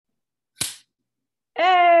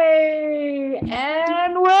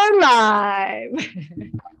time.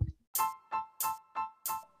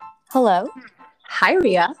 Hello. Hi,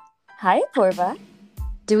 Rhea. Hi, Purva.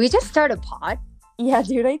 Did we just start a pod? Yeah,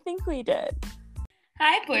 dude, I think we did.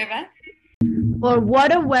 Hi, Purva. Well,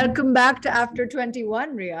 what a welcome back to After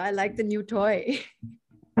 21, Rhea. I like the new toy.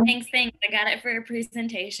 Thanks. I got it for a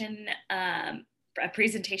presentation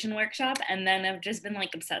workshop, and then I've just been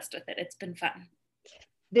like obsessed with it. It's been fun.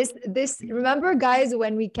 This remember, guys,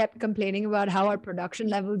 when we kept complaining about how our production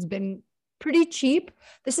level's been pretty cheap?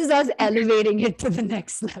 This is us elevating it to the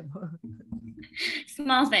next level.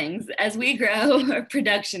 Small things. As we grow, our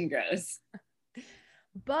production grows.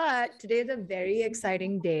 But today's a very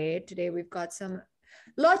exciting day. Today we've got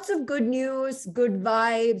lots of good news, good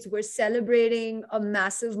vibes. We're celebrating a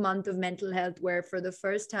massive month of mental health where for the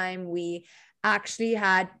first time we actually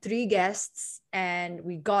had 3 guests and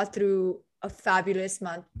we got through a fabulous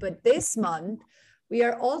month. But this month, we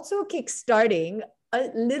are also kickstarting a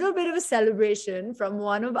little bit of a celebration from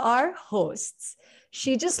one of our hosts.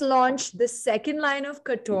 She just launched the second line of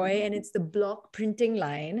KHATTOI, and it's the block printing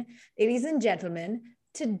line. Ladies and gentlemen,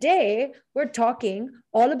 today we're talking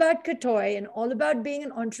all about KHATTOI and all about being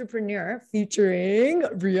an entrepreneur, featuring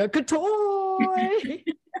Rhea Khattoi.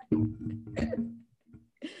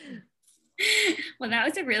 Well, that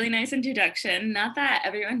was a really nice introduction. Not that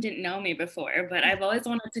everyone didn't know me before, but I've always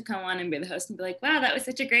wanted to come on and be the host and be like, wow, that was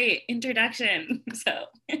such a great introduction. So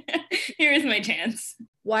here is my chance.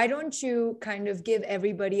 Why don't you kind of give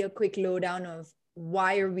everybody a quick lowdown of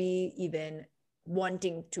why are we even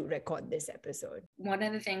wanting to record this episode? One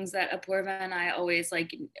of the things that Apurva and I always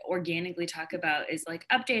like organically talk about is like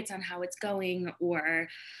updates on how it's going or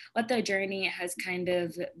what the journey has kind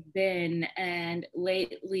of been. And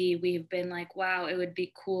lately we've been like, wow, it would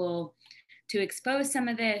be cool to expose some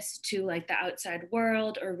of this to like the outside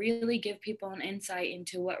world or really give people an insight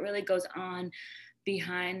into what really goes on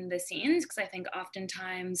behind the scenes. Because I think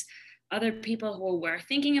oftentimes other people who were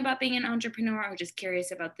thinking about being an entrepreneur or just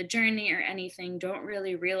curious about the journey or anything don't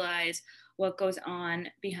really realize what goes on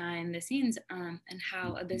behind the scenes and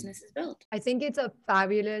how a business is built. I think it's a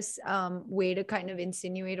fabulous way to kind of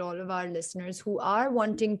insinuate all of our listeners who are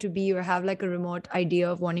wanting to be or have like a remote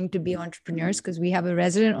idea of wanting to be entrepreneurs, because we have a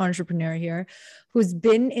resident entrepreneur here who's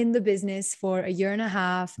been in the business for a year and a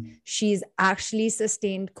half. She's actually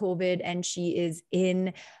sustained COVID and she is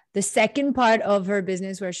in the second part of her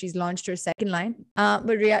business where she's launched her second line.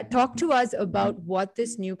 But Rhea, talk to us about what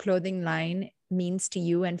this new clothing line means to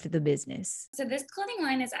you and for the business. So this clothing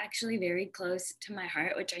line is actually very close to my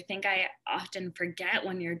heart, which I think I often forget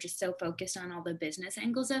when you're just so focused on all the business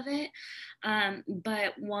angles of it.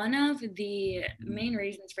 But one of the main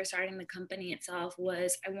reasons for starting the company itself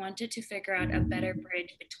was I wanted to figure out a better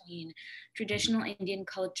bridge between traditional Indian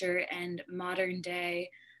culture and modern day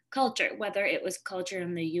culture, whether it was culture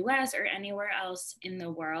in the US or anywhere else in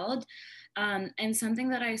the world. And something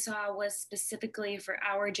that I saw was specifically for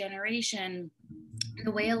our generation,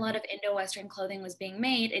 the way a lot of Indo-Western clothing was being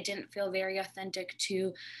made, it didn't feel very authentic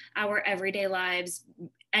to our everyday lives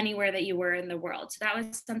anywhere that you were in the world. So that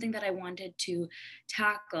was something that I wanted to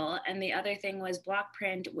tackle. And the other thing was block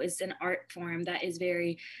print was an art form that is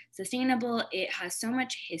very sustainable. It has so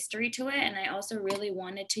much history to it. And I also really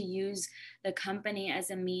wanted to use the company as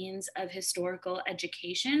a means of historical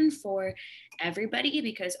education for everybody,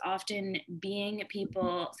 because often being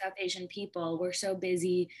people, South Asian people, we're so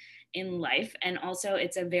busy in life. And also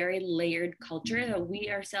it's a very layered culture that we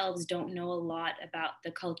ourselves don't know a lot about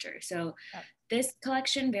the culture. So this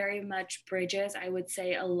collection very much bridges, I would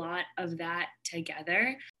say, a lot of that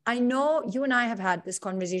together. I know you and I have had this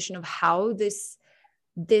conversation of how this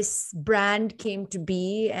brand came to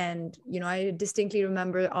be. And, you know, I distinctly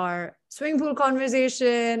remember our swimming pool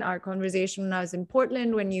conversation, our conversation when I was in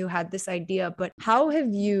Portland, when you had this idea. But how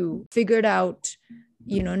have you figured out,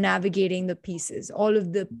 you know, navigating the pieces, all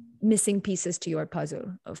of the missing pieces to your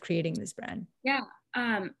puzzle of creating this brand? Yeah.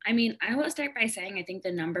 I mean, I will start by saying I think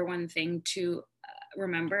the number one thing to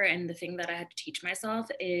remember and the thing that I had to teach myself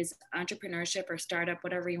is entrepreneurship or startup,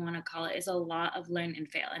 whatever you want to call it, is a lot of learn and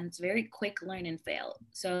fail. And it's very quick learn and fail.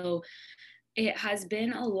 So it has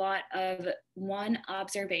been a lot of one,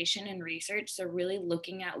 observation and research. So really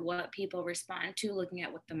looking at what people respond to, looking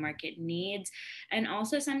at what the market needs, and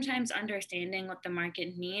also sometimes understanding what the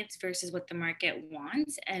market needs versus what the market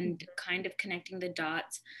wants and kind of connecting the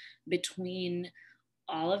dots between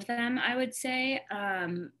all of them, I would say.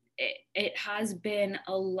 It has been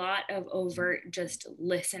a lot of overt just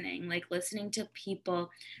listening, like listening to people,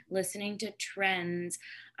 listening to trends,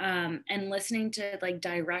 and listening to like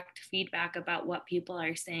direct feedback about what people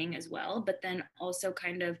are saying as well. But then also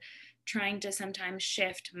kind of trying to sometimes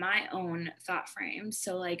shift my own thought frames.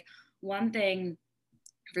 So like one thing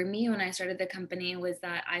for me when I started the company was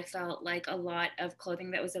that I felt like a lot of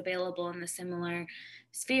clothing that was available in the similar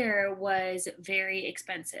sphere was very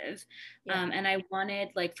expensive. And I wanted,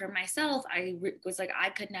 like, for myself, was like, I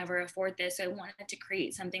could never afford this. So I wanted to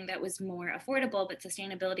create something that was more affordable, but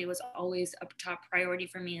sustainability was always a top priority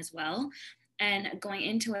for me as well. And going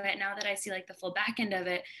into it, now that I see like the full back end of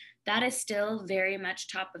it, that is still very much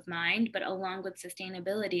top of mind. But along with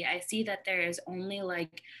sustainability, I see that there is only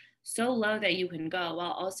like so low that you can go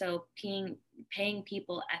while also paying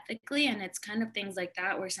people ethically. And it's kind of things like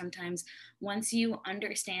that where sometimes once you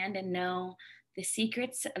understand and know the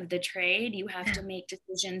secrets of the trade, you have to make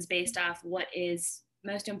decisions based off what is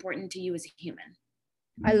most important to you as a human.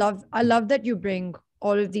 I love that you bring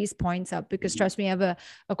all of these points up, because trust me, I have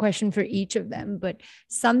a question for each of them. But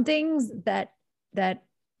some things that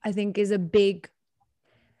I think is a big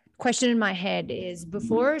question in my head is,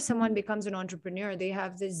 before someone becomes an entrepreneur, they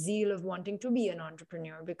have this zeal of wanting to be an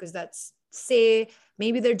entrepreneur because that's, say,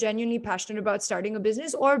 maybe they're genuinely passionate about starting a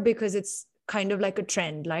business, or because it's kind of like a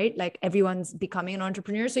trend, right? Like everyone's becoming an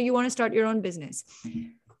entrepreneur, so you want to start your own business.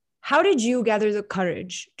 How did you gather the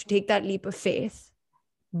courage to take that leap of faith?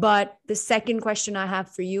 But the second question I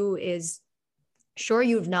have for you is, sure,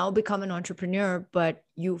 you've now become an entrepreneur, but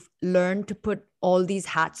you've learned to put all these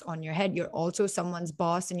hats on your head. You're also someone's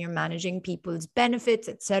boss and you're managing people's benefits,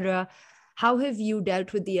 etc. How have you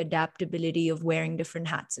dealt with the adaptability of wearing different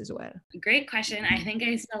hats as well? Great question. I think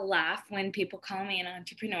I still laugh when people call me an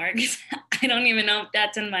entrepreneur because I don't even know if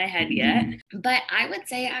that's in my head yet. But I would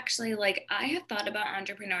say, actually, like, I have thought about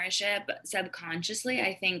entrepreneurship subconsciously,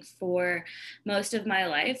 I think, for most of my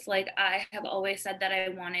life. Like, I have always said that I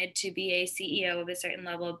wanted to be a CEO of a certain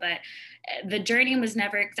level, but the journey was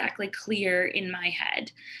never exactly clear in my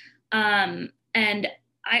head. And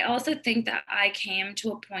I also think that I came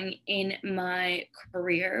to a point in my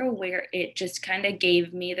career where it just kind of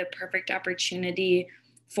gave me the perfect opportunity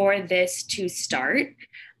for this to start.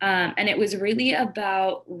 And it was really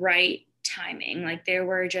about right timing. Like, there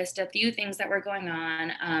were just a few things that were going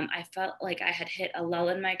on. I felt like I had hit a lull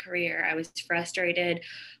in my career. I was frustrated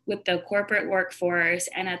with the corporate workforce,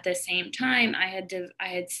 and at the same time, I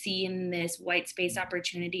had seen this white space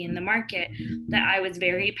opportunity in the market that I was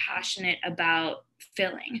very passionate about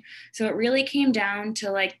filling. So it really came down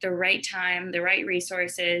to like the right time, the right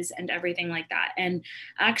resources, and everything like that. And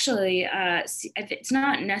actually, it's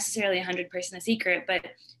not necessarily 100% a secret, but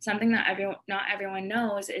something that not everyone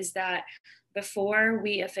knows is that before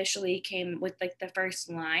we officially came with like the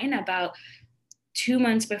first line, about 2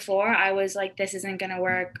 months before, I was like, this isn't going to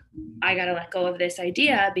work. I got to let go of this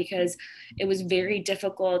idea, because it was very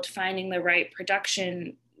difficult finding the right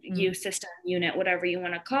production system, unit, whatever you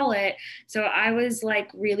want to call it. So I was like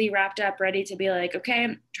really wrapped up, ready to be like,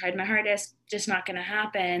 okay, tried my hardest, just not going to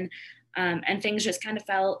happen. And things just kind of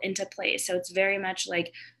fell into place. So it's very much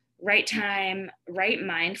like right time, right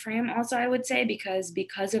mind frame also, I would say,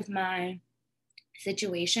 because of my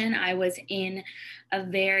situation, I was in a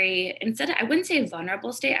very, I wouldn't say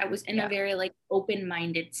vulnerable state, I was in a very like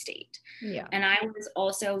open-minded state. And I was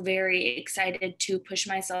also very excited to push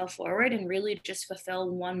myself forward and really just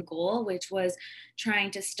fulfill one goal, which was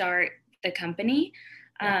trying to start the company.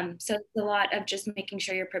 So it's a lot of just making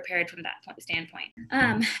sure you're prepared from that standpoint.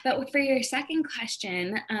 But for your second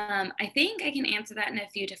question, I think I can answer that in a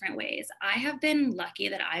few different ways. I have been lucky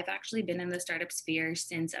that I've actually been in the startup sphere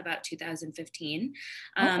since about 2015.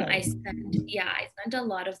 I spent a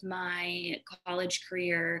lot of my college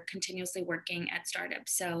career continuously working at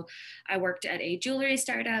startups. So I worked at a jewelry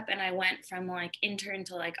startup, and I went from like intern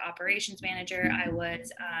to like operations manager. I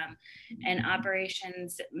was an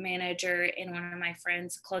operations manager in one of my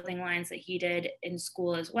friends' clothing lines that he did in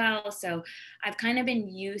school as well. So I've kind of been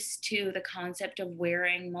used to the concept of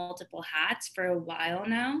wearing multiple hats for a while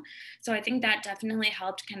now. So I think that definitely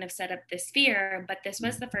helped kind of set up the sphere. But this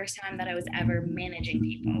was the first time that I was ever managing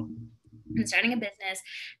people. And starting a business,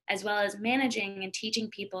 as well as managing and teaching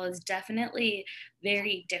people, is definitely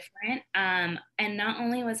very different. And not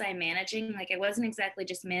only was I managing, like, I wasn't exactly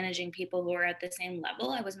just managing people who were at the same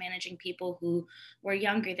level. I was managing people who were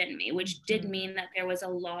younger than me, which did mean that there was a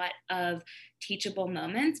lot of teachable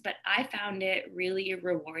moments, but I found it really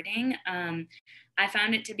rewarding. I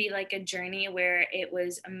found it to be like a journey where it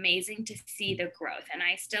was amazing to see the growth. And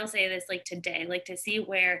I still say this like today, like to see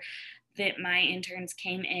where that my interns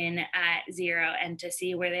came in at 0 and to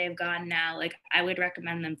see where they've gone now, like I would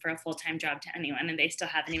recommend them for a full-time job to anyone, and they still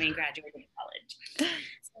haven't even graduated college.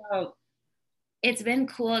 So it's been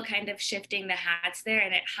cool kind of shifting the hats there.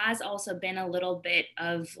 And it has also been a little bit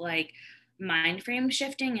of like mind frame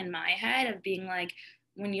shifting in my head of being like,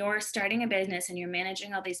 when you're starting a business and you're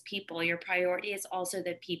managing all these people, your priority is also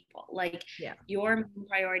the people. Like your main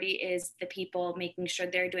priority is the people, making sure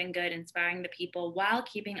they're doing good, inspiring the people while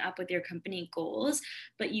keeping up with your company goals.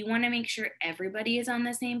 But you want to make sure everybody is on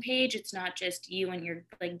the same page. It's not just you and you're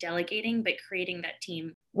like delegating, but creating that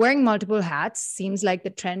team. Wearing multiple hats seems like the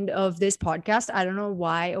trend of this podcast. I don't know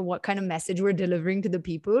why or what kind of message we're delivering to the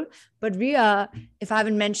people. But Rhea, if I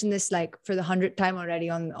haven't mentioned this like for the 100th time already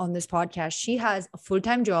on this podcast, she has a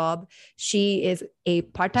full-time job. She is a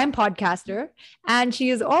part-time podcaster, and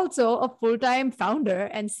she is also a full-time founder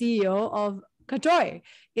and CEO of KHATTOI.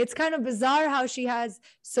 It's kind of bizarre how she has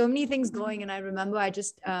so many things going. And I remember I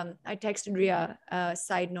texted Rhea a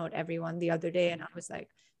side note, everyone, the other day, and I was like,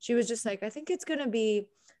 she was just like, I think it's going to be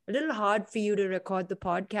a little hard for you to record the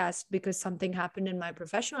podcast because something happened in my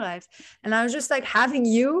professional life. And I was just like, having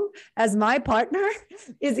you as my partner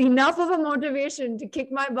is enough of a motivation to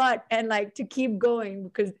kick my butt and like to keep going,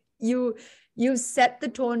 because you set the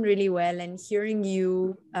tone really well. And hearing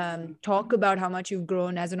you talk about how much you've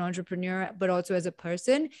grown as an entrepreneur, but also as a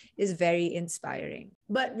person, is very inspiring.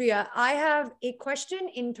 But Rhea, I have a question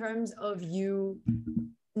in terms of you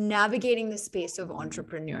navigating the space of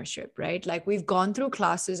entrepreneurship, right? Like, we've gone through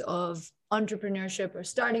classes of entrepreneurship or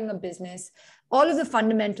starting a business. All of the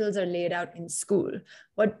fundamentals are laid out in school.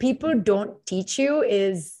 What people don't teach you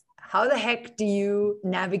is how the heck do you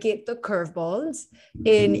navigate the curveballs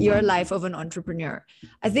in your life of an entrepreneur?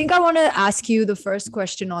 I think I want to ask you the first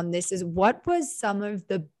question on this is, what was some of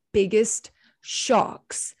the biggest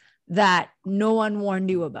shocks that no one warned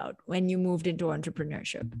you about when you moved into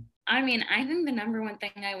entrepreneurship? I mean, I think the number one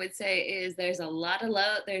thing I would say is there's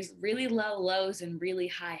really low lows and really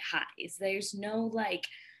high highs. There's no like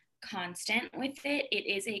constant with it. It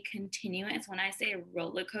is a continuous. When I say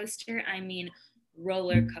roller coaster, I mean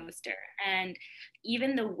roller coaster. And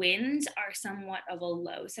even the wins are somewhat of a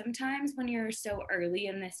low sometimes when you're so early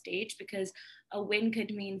in this stage, because a win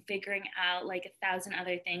could mean figuring out like 1,000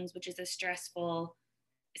 other things, which is a stressful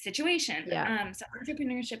situation. So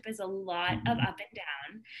entrepreneurship is a lot of up and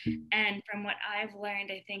down. And from what I've learned,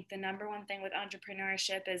 I think the number one thing with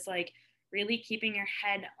entrepreneurship is like really keeping your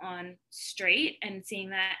head on straight and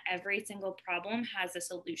seeing that every single problem has a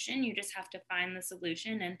solution. You just have to find the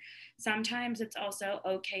solution. And sometimes it's also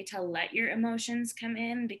okay to let your emotions come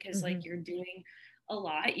in, because like you're doing a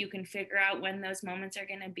lot. You can figure out when those moments are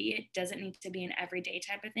going to be. It doesn't need to be an everyday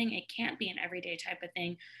type of thing. It can't be an everyday type of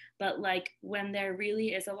thing. But like when there really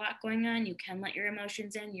is a lot going on, you can let your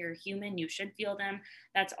emotions in. You're human. You should feel them.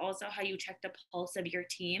 That's also how you check the pulse of your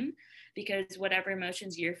team, because whatever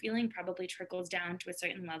emotions you're feeling probably trickles down to a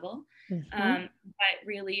certain level. But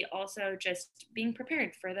really also just being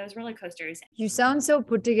prepared for those roller coasters. You sound so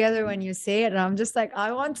put together when you say it. And I'm just like,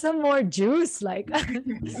 I want some more juice. Like,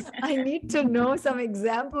 I need to know some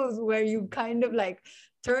examples where you kind of like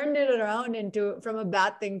turned it around from a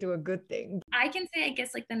bad thing to a good thing. I can say, I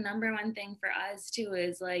guess, like the number one thing for us too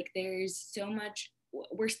is like, there's so much,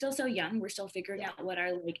 we're still so young. We're still figuring out what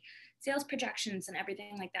our like sales projections and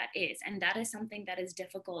everything like that is. And that is something that is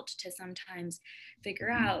difficult to sometimes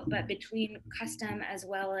figure out. But between custom as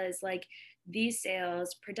well as like these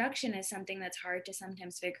sales, production is something that's hard to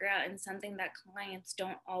sometimes figure out, and something that clients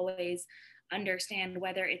don't always understand,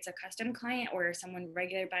 whether it's a custom client or someone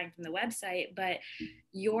regular buying from the website. But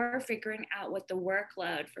you're figuring out what the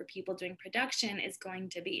workload for people doing production is going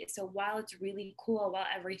to be. So while it's really cool, while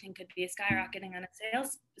everything could be skyrocketing on a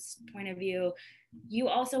sales point of view, you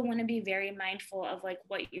also want to be very mindful of like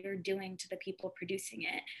what you're doing to the people producing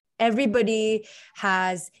it. Everybody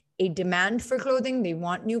has a demand for clothing. They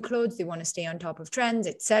want new clothes. They want to stay on top of trends,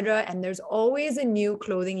 etc. And there's always a new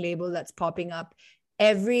clothing label that's popping up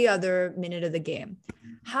every other minute of the game.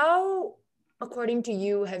 How, according to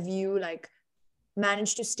you, have you like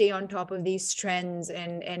managed to stay on top of these trends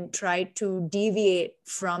and try to deviate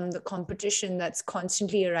from the competition that's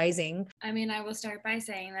constantly arising? I mean, I will start by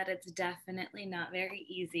saying that it's definitely not very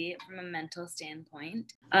easy from a mental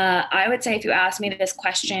standpoint. I would say if you asked me this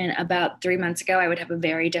question about 3 months ago, I would have a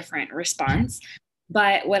very different response.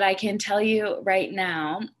 But what I can tell you right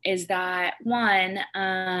now is that one,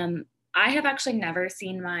 I have actually never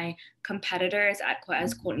seen my competitors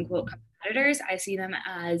as quote unquote competitors. I see them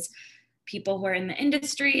as people who are in the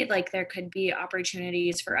industry. Like, there could be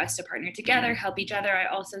opportunities for us to partner together, help each other. I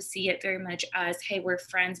also see it very much as, hey, we're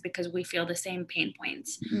friends because we feel the same pain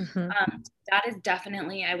points. That is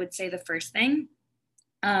definitely, I would say, the first thing.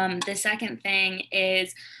 The second thing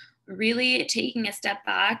is really taking a step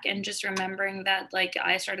back and just remembering that, like,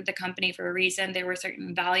 I started the company for a reason. There were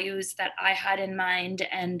certain values that I had in mind,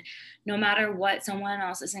 and no matter what, someone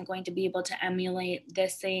else isn't going to be able to emulate the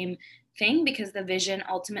same thing because the vision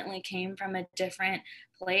ultimately came from a different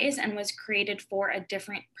place and was created for a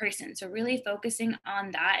different person. So really focusing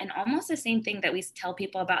on that, and almost the same thing that we tell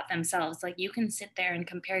people about themselves. Like, you can sit there and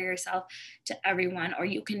compare yourself to everyone, or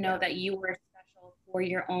you can know that you were special for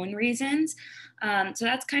your own reasons. So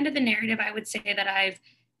that's kind of the narrative I would say that I've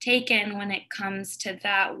taken when it comes to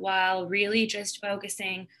that, while really just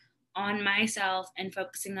focusing on myself and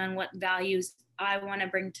focusing on what values I want to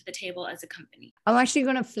bring to the table as a company. I'm actually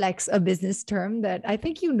going to flex a business term that I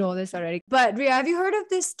think you know this already. But Rhea, have you heard of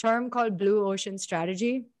this term called blue ocean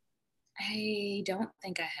strategy? I don't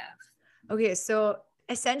think I have. Okay, so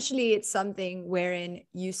essentially it's something wherein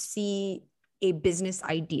you see a business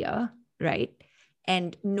idea, right?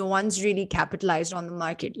 And no one's really capitalized on the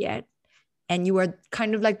market yet. And you are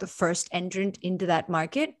kind of like the first entrant into that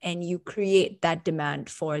market, and you create that demand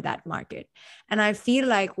for that market. And I feel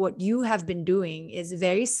like what you have been doing is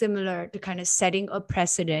very similar to kind of setting a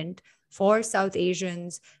precedent for South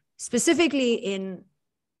Asians, specifically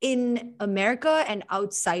in America and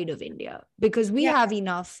outside of India, because we have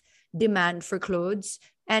enough demand for clothes.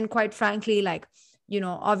 And quite frankly, like,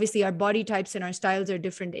 obviously our body types and our styles are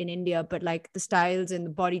different in India, but like the styles and the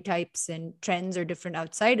body types and trends are different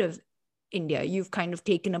outside of India. You've kind of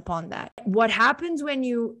taken upon that. What happens when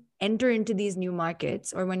you enter into these new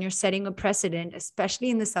markets, or when you're setting a precedent,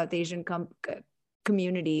 especially in the South Asian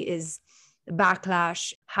community, is the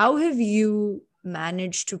backlash. How have you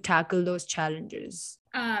managed to tackle those challenges?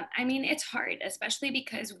 I mean, it's hard, especially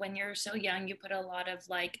because when you're so young, you put a lot of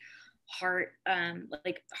heart,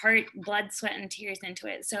 blood, sweat, and tears into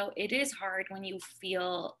it. So it is hard when you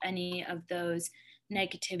feel any of those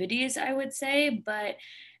negativities, I would say. But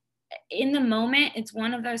in the moment, it's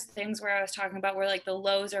one of those things where I was talking about where like the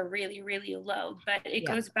lows are really, really low, but it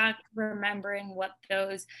goes back to remembering what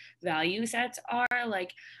those value sets are.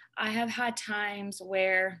 Like, I have had times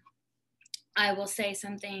where I will say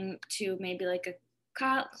something to maybe like a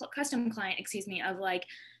custom client, of like,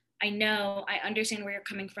 I understand where you're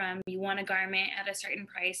coming from. You want a garment at a certain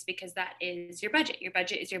price because that is your budget. Your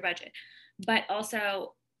budget is your budget. But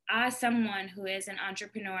also, as someone who is an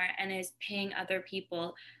entrepreneur and is paying other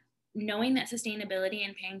people, knowing that sustainability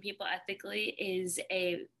and paying people ethically is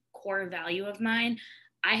a core value of mine,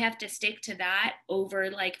 I have to stick to that over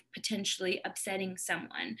like potentially upsetting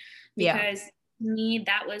someone. Because to me,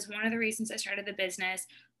 that was one of the reasons I started the business.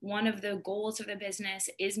 One of the goals of the business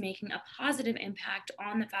is making a positive impact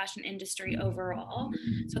on the fashion industry overall.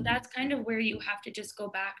 So that's kind of where you have to just go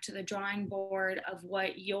back to the drawing board of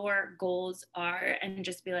what your goals are and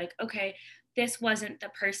just be like, okay, this wasn't the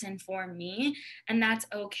person for me, and that's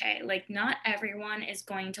okay. Like, not everyone is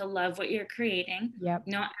going to love what you're creating.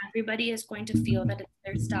 Not everybody is going to feel that it's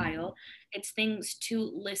their style. It's things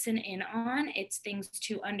to listen in on. It's things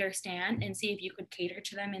to understand and see if you could cater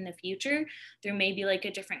to them in the future through maybe like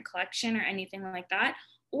a different collection or anything like that.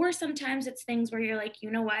 Or sometimes it's things where you're like,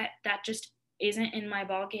 you know what, that just isn't in my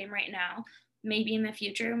ball game right now. Maybe in the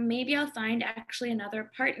future, maybe I'll find actually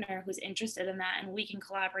another partner who's interested in that and we can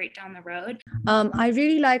collaborate down the road. I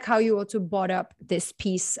really like how you also brought up this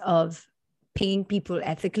piece of paying people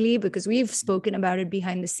ethically, because we've spoken about it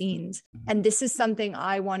behind the scenes. And this is something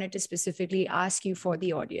I wanted to specifically ask you for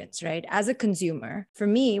the audience, right? As a consumer, for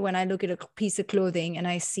me, when I look at a piece of clothing and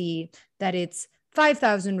I see that it's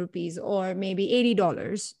 5,000 rupees or maybe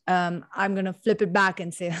 $80, I'm going to flip it back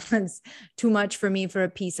and say that's too much for me for a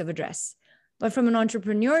piece of a dress. But from an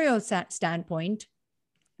entrepreneurial standpoint,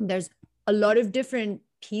 there's a lot of different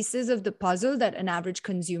pieces of the puzzle that an average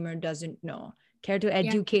consumer doesn't know. Care to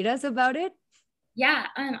educate us about it? Yeah,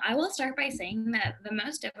 I will start by saying that the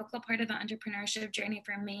most difficult part of the entrepreneurship journey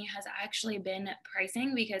for me has actually been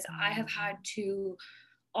pricing, because I have had to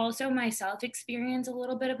also myself experience a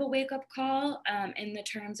little bit of a wake-up call in the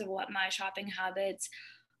terms of what my shopping habits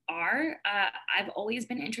are. I've always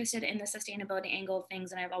been interested in the sustainability angle of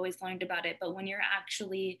things, and I've always learned about it. But when you're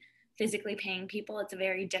actually physically paying people, it's a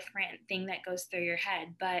very different thing that goes through your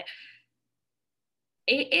head. But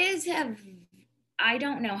it is I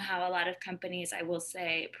don't know how a lot of companies, I will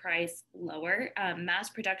say, price lower. Mass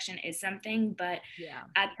production is something, but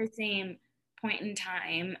at the same point in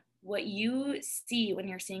time, what you see when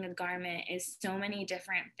you're seeing a garment is so many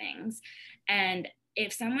different things. And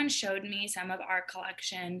if someone showed me some of our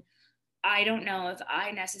collection I don't know if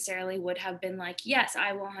I necessarily would have been like, yes,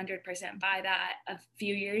 I will 100% buy that a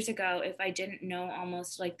few years ago if I didn't know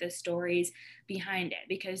almost like the stories behind it,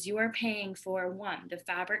 because you are paying for, one, the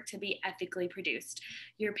fabric to be ethically produced.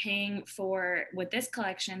 You're paying for, with this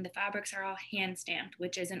collection, the fabrics are all hand stamped,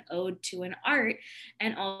 which is an ode to an art.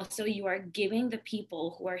 And also you are giving the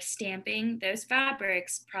people who are stamping those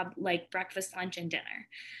fabrics like breakfast, lunch, and dinner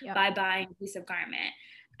by buying a piece of garment.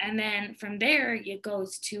 And then from there, it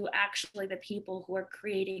goes to actually the people who are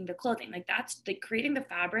creating the clothing. Like that's the creating the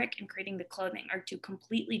fabric and creating the clothing are two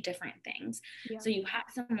completely different things. Yeah. So you have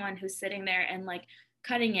someone who's sitting there and like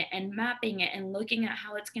cutting it and mapping it and looking at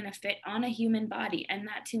how it's going to fit on a human body, and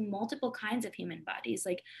that to multiple kinds of human bodies.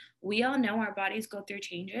 Like we all know our bodies go through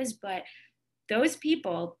changes, but those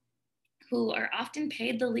people who are often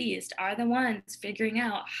paid the least are the ones figuring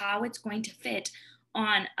out how it's going to fit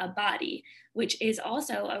on a body, which is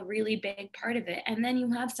also a really big part of it. And then you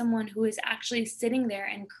have someone who is actually sitting there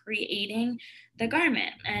and creating the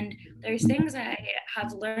garment. And there's things I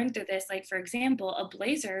have learned through this, like for example, a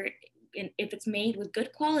blazer, if it's made with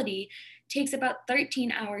good quality, takes about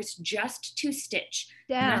 13 hours just to stitch.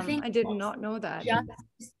 Damn, Nothing I did else, not know that. just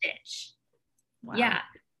to stitch. Wow. Yeah.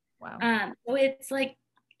 Wow. So it's like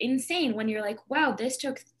insane when you're like, wow, this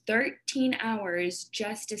took 13 hours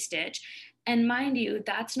just to stitch. And mind you,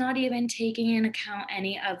 that's not even taking in account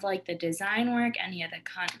any of like the design work, any of the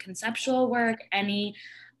conceptual work, any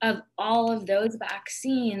of all of those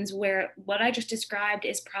vaccines, where what I just described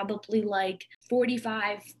is probably like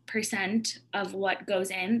 45% of what goes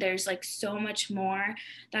in. There's like so much more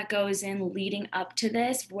that goes in leading up to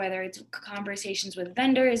this, whether it's conversations with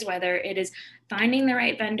vendors, whether it is finding the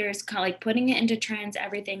right vendors, like putting it into trends,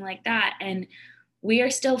 everything like that. And we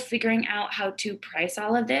are still figuring out how to price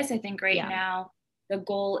all of this. I think right now the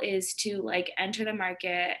goal is to like enter the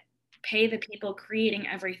market, pay the people creating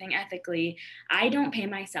everything ethically. I don't pay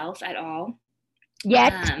myself at all.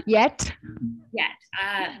 Yet.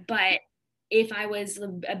 But if I was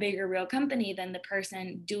a bigger real company, then the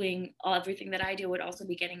person doing everything that I do would also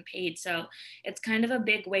be getting paid. So it's kind of a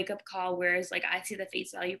big wake up call, whereas like I see the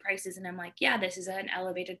face value prices and I'm like, yeah, this is an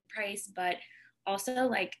elevated price, but also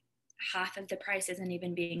like half of the price isn't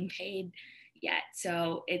even being paid yet.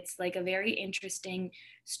 So it's like a very interesting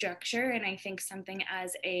structure. And I think something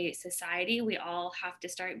as a society, we all have to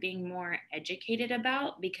start being more educated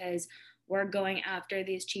about, because we're going after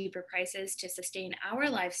these cheaper prices to sustain our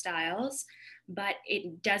lifestyles, but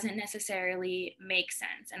it doesn't necessarily make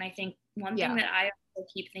sense. And I think one thing that I also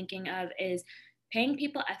keep thinking of is paying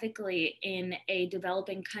people ethically in a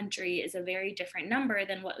developing country is a very different number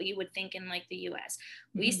than what you would think in like the US.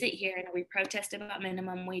 We sit here and we protest about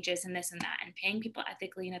minimum wages and this and that, and paying people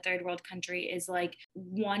ethically in a third world country is like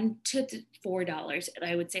 $1 to $4,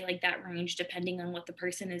 I would say, like that range, depending on what the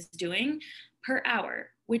person is doing per hour,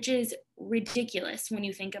 which is ridiculous when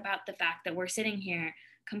you think about the fact that we're sitting here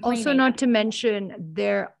complaining. Also, not to mention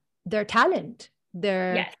their talent,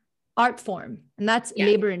 their art form, and that's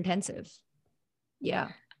labor intensive. Yeah.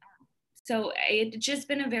 So it's just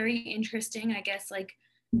been a very interesting, I guess, like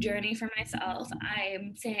journey for myself.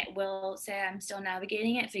 Will say I'm still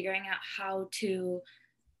navigating it, figuring out how to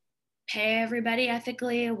pay everybody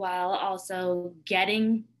ethically while also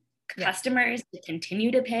getting customers to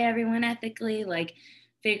continue to pay everyone ethically, like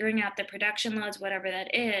figuring out the production loads, whatever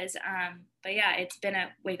that is. But yeah, it's been a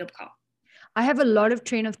wake-up call. I have a lot of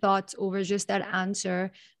train of thoughts over just that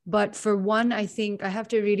answer. But for one, I think I have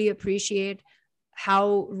to really appreciate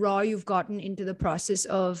how raw you've gotten into the process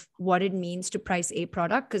of what it means to price a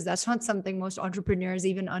product, because that's not something most entrepreneurs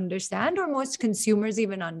even understand or most consumers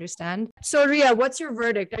even understand. So Rhea, what's your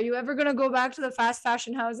verdict? Are you ever going to go back to the fast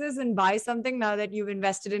fashion houses and buy something now that you've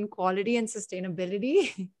invested in quality and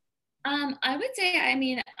sustainability? I would say, I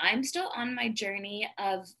mean, I'm still on my journey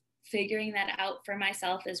of figuring that out for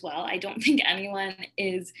myself as well. I don't think anyone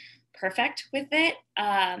is perfect with it.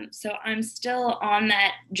 So I'm still on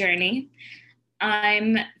that journey.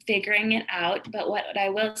 I'm figuring it out. But what I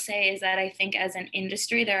will say is that I think as an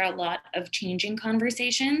industry, there are a lot of changing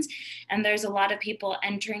conversations, and there's a lot of people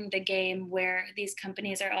entering the game where these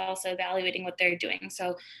companies are also evaluating what they're doing.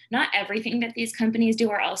 So not everything that these companies do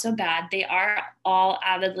are also bad. They are all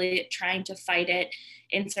avidly trying to fight it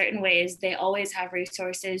in certain ways. They always have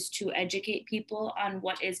resources to educate people on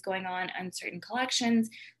what is going on certain collections.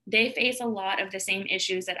 They face a lot of the same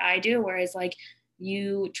issues that I do, whereas like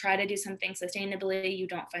you try to do something sustainably, you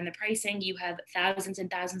don't find the pricing, you have thousands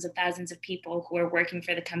and thousands of people who are working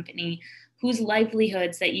for the company whose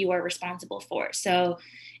livelihoods that you are responsible for. So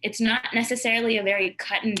it's not necessarily a very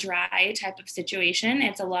cut and dry type of situation.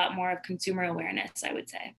 It's a lot more of consumer awareness, I would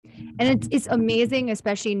say. And it's amazing,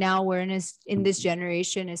 especially now we're in this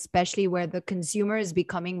generation, especially where the consumer is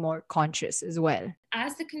becoming more conscious as well.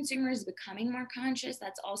 As the consumer is becoming more conscious,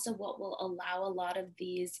 that's also what will allow a lot of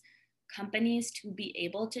these companies to be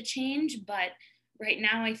able to change. But right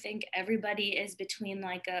now, I think everybody is between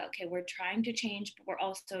like, okay, we're trying to change, but we're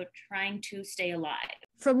also trying to stay alive.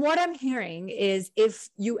 From what I'm hearing is if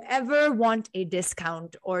you ever want a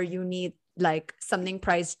discount or you need like something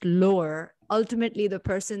priced lower, ultimately the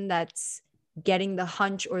person that's getting the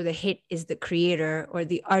hunch or the hit is the creator or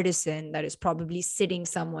the artisan that is probably sitting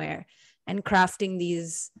somewhere and crafting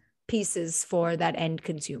these pieces for that end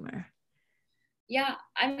consumer. Yeah,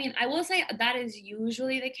 I mean, I will say that is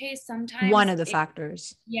usually the case. Sometimes one of the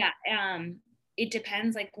factors. Yeah, it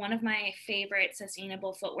depends. Like one of my favorite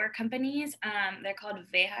sustainable footwear companies, they're called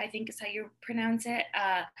Veha, I think is how you pronounce it.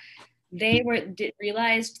 They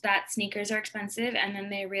realized that sneakers are expensive, and then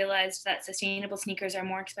they realized that sustainable sneakers are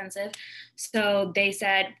more expensive. So they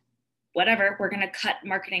said, whatever, we're going to cut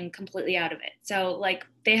marketing completely out of it. So like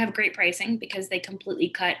they have great pricing because they completely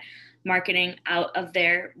cut marketing out of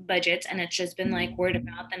their budgets, and it's just been like word of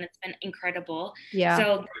mouth, and it's been incredible. Yeah.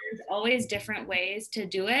 So there's always different ways to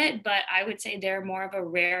do it, but I would say they're more of a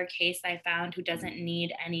rare case I found who doesn't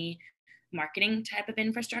need any marketing type of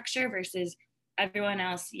infrastructure versus everyone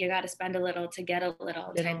else. You got to spend a little to get a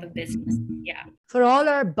little type of business. Yeah. For all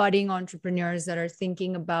our budding entrepreneurs that are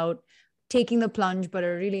thinking about taking the plunge but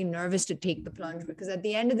are really nervous to take the plunge, because at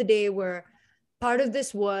the end of the day, we're part of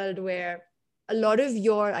this world where a lot of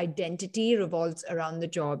your identity revolves around the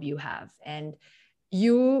job you have. And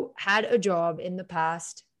you had a job in the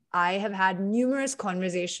past. I have had numerous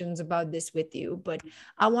conversations about this with you, but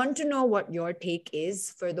I want to know what your take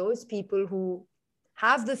is for those people who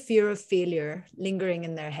have the fear of failure lingering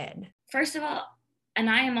in their head. First of all, and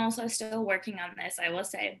I am also still working on this, I will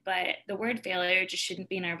say, but the word failure just shouldn't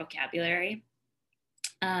be in our vocabulary.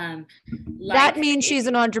 That means she's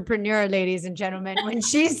an entrepreneur, ladies and gentlemen. When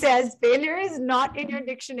she says failure is not in your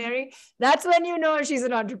dictionary, that's when you know she's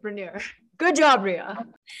an entrepreneur. Good job, Rhea.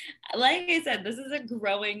 Like I said, this is a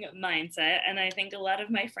growing mindset. And I think a lot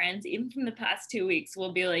of my friends, even from the past 2 weeks,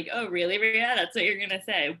 will be like, oh, really, Rhea? That's what you're going to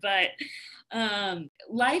say. But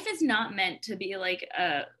life is not meant to be like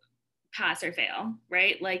a pass or fail,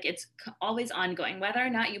 right? Like it's always ongoing. Whether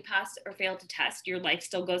or not you pass or fail to test, your life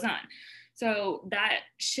still goes on. So that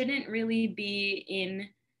shouldn't really be in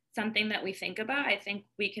something that we think about. I think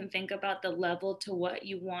we can think about the level to what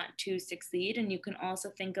you want to succeed. And you can also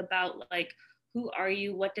think about like, who are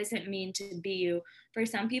you? What does it mean to be you? For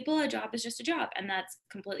some people, a job is just a job, and that's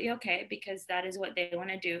completely okay because that is what they want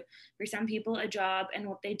to do. For some people, a job and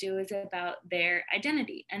what they do is about their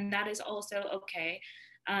identity, and that is also okay.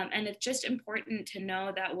 And it's just important to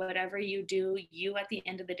know that whatever you do, you at the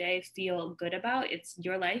end of the day feel good about. It's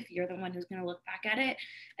your life. You're the one who's going to look back at it.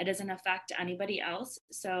 It doesn't affect anybody else.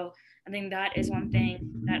 So I think that is one thing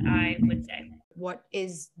that I would say. What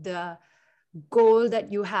is the goal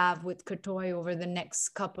that you have with KHATTOI over the next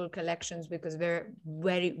couple collections? Because we're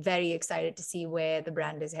very, very excited to see where the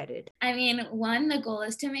brand is headed. I mean, one, the goal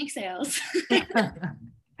is to make sales.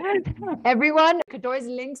 Everyone, KHATTOI's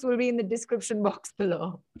links will be in the description box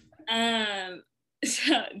below.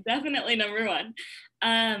 So definitely number one.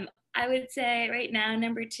 I would say right now,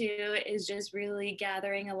 number two is just really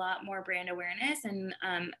gathering a lot more brand awareness and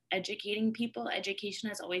educating people. Education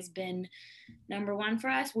has always been number one for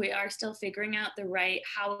us. We are still figuring out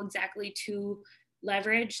how exactly to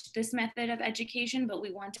leverage this method of education, but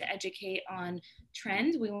we want to educate on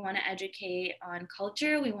trends. We want to educate on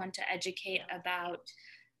culture. We want to educate about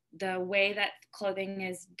the way that clothing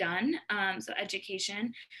is done. So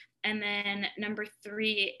education. And then number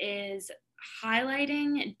three is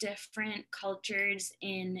highlighting different cultures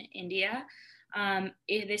in India.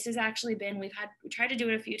 This has actually been, we tried to do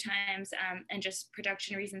it a few times and just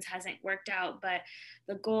production reasons hasn't worked out, but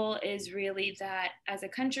the goal is really that as a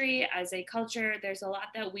country, as a culture, there's a lot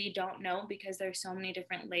that we don't know because there's so many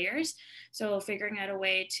different layers. So figuring out a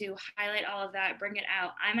way to highlight all of that, bring it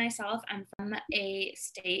out. I myself, I'm from a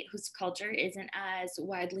state whose culture isn't as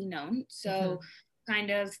widely known. So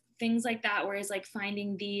kind of things like that, where it's like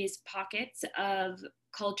finding these pockets of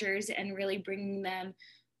cultures and really bringing them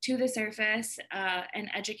to the surface and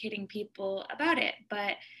educating people about it.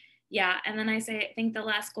 But yeah, and then I think the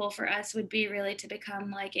last goal for us would be really to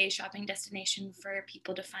become like a shopping destination for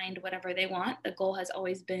people to find whatever they want. The goal has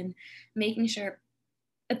always been making sure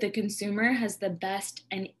the consumer has the best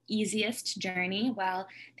and easiest journey while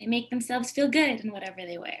they make themselves feel good in whatever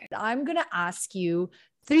they wear. I'm going to ask you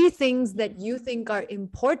 3 things that you think are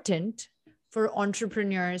important for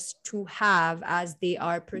entrepreneurs to have as they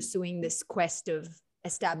are pursuing this quest of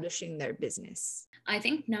establishing their business. I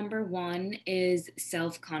think number 1 is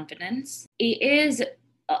self-confidence. It is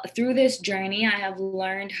through this journey, I have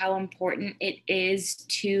learned how important it is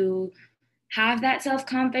to have that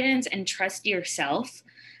self-confidence and trust yourself,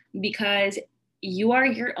 because you are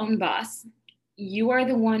your own boss. You are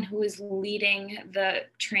the one who is leading the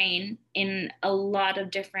train in a lot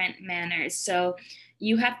of different manners. So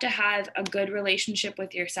you have to have a good relationship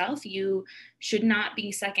with yourself. You should not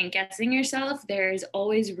be second guessing yourself. There's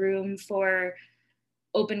always room for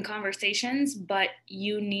open conversations, but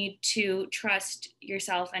you need to trust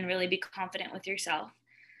yourself and really be confident with yourself.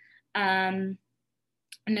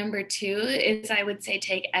 Number 2 is, I would say,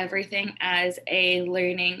 take everything as a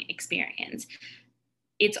learning experience.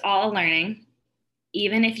 It's all learning.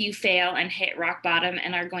 Even if you fail and hit rock bottom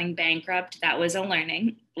and are going bankrupt, that was a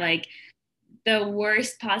learning. Like, the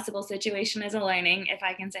worst possible situation is a learning. If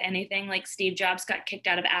I can say anything, like Steve Jobs got kicked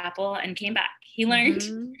out of Apple and came back. He learned.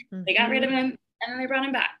 Mm-hmm. They got rid of him and then they brought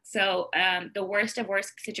him back. So the worst of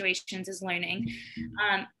worst situations is learning.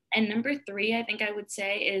 And number 3, I think I would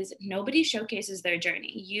say, is nobody showcases their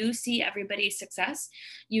journey. You see everybody's success.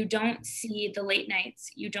 You don't see the late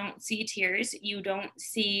nights. You don't see tears. You don't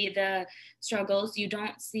see the struggles. You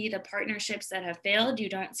don't see the partnerships that have failed. You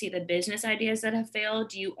don't see the business ideas that have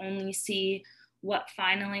failed. You only see what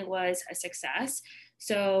finally was a success.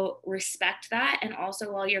 So respect that. And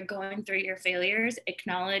also, while you're going through your failures,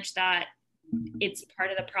 acknowledge that it's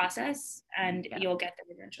part of the process and you'll get there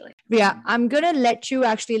eventually. Yeah, I'm going to let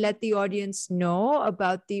the audience know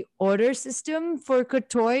about the order system for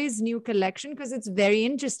KHATTOI's new collection, because it's very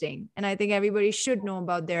interesting. And I think everybody should know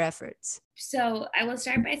about their efforts. So I will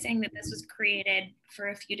start by saying that this was created for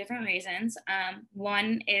a few different reasons.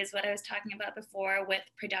 One is what I was talking about before with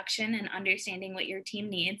production and understanding what your team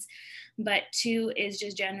needs. But 2 is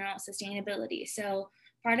just general sustainability. So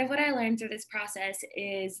part of what I learned through this process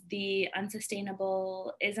is the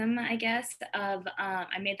unsustainableism, I guess, of,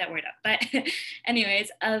 I made that word up, but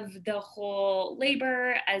anyways, of the whole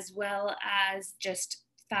labor as well as just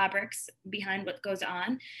fabrics behind what goes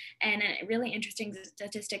on. And a really interesting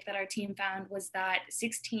statistic that our team found was that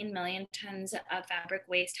 16 million tons of fabric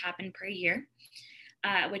waste happen per year.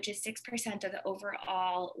 Which is 6% of the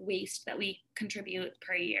overall waste that we contribute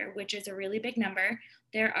per year, which is a really big number.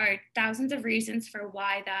 There are thousands of reasons for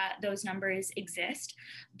why those numbers exist,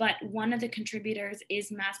 but one of the contributors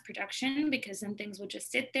is mass production, because then things will just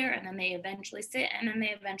sit there and then they eventually sit and then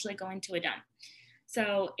they eventually go into a dump.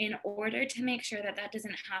 So in order to make sure that that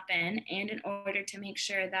doesn't happen, and in order to make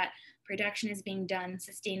sure that production is being done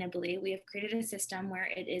sustainably, we have created a system where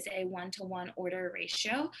it is a 1-to-1 order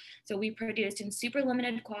ratio. So we produced in super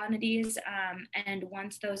limited quantities, and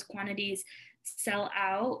once those quantities sell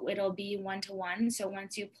out, it'll be 1-to-1. So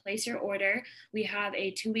once you place your order, we have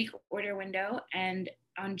a 2-week order window, and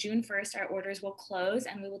on June 1st, our orders will close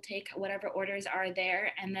and we will take whatever orders are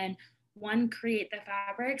there, and then 1, create the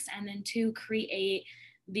fabrics, and then 2, create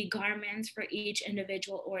the garments for each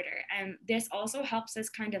individual order. And this also helps us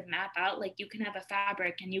kind of map out, like, you can have a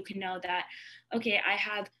fabric and you can know that, okay, I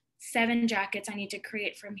have 7 jackets I need to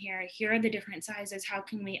create from here. Here are the different sizes. How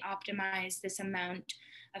can we optimize this amount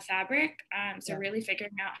of fabric? So really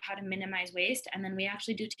figuring out how to minimize waste. And then we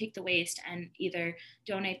actually do take the waste and either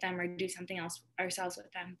donate them or do something else ourselves with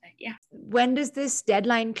them. But yeah. When does this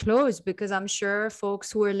deadline close? Because I'm sure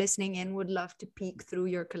folks who are listening in would love to peek through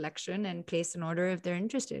your collection and place an order if they're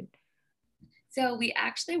interested. So we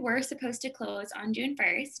actually were supposed to close on June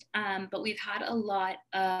 1st, but we've had a lot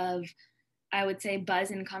of, I would say,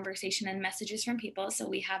 buzz and conversation and messages from people. So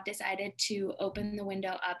we have decided to open the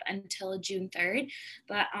window up until June 3rd.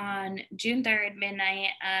 But on June 3rd, midnight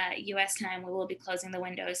US time, we will be closing the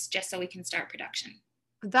windows just so we can start production.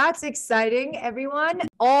 That's exciting, everyone.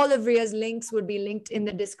 All of Rhea's links would be linked in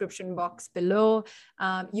the description box below.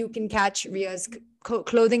 You can catch Rhea's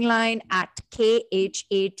clothing line at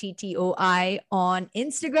KHATTOI on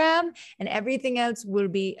Instagram, and everything else will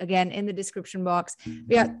be, again, in the description box.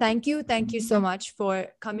 Rhea, thank you so much for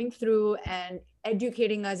coming through and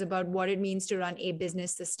educating us about what it means to run a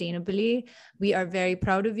business sustainably. We are very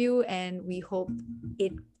proud of you, and we hope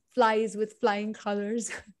it flies with flying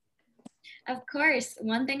colors. Of course.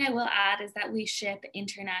 One thing I will add is that we ship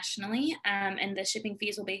internationally, and the shipping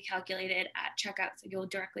fees will be calculated at checkout. So you'll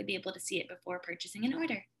directly be able to see it before purchasing an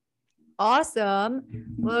order. Awesome.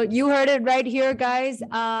 Well, you heard it right here, guys.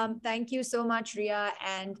 Thank you so much, Rhea.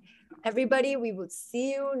 And Everybody, we will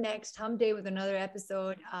see you next hump day with another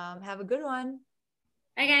episode. Have a good one.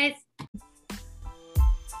 Bye, guys.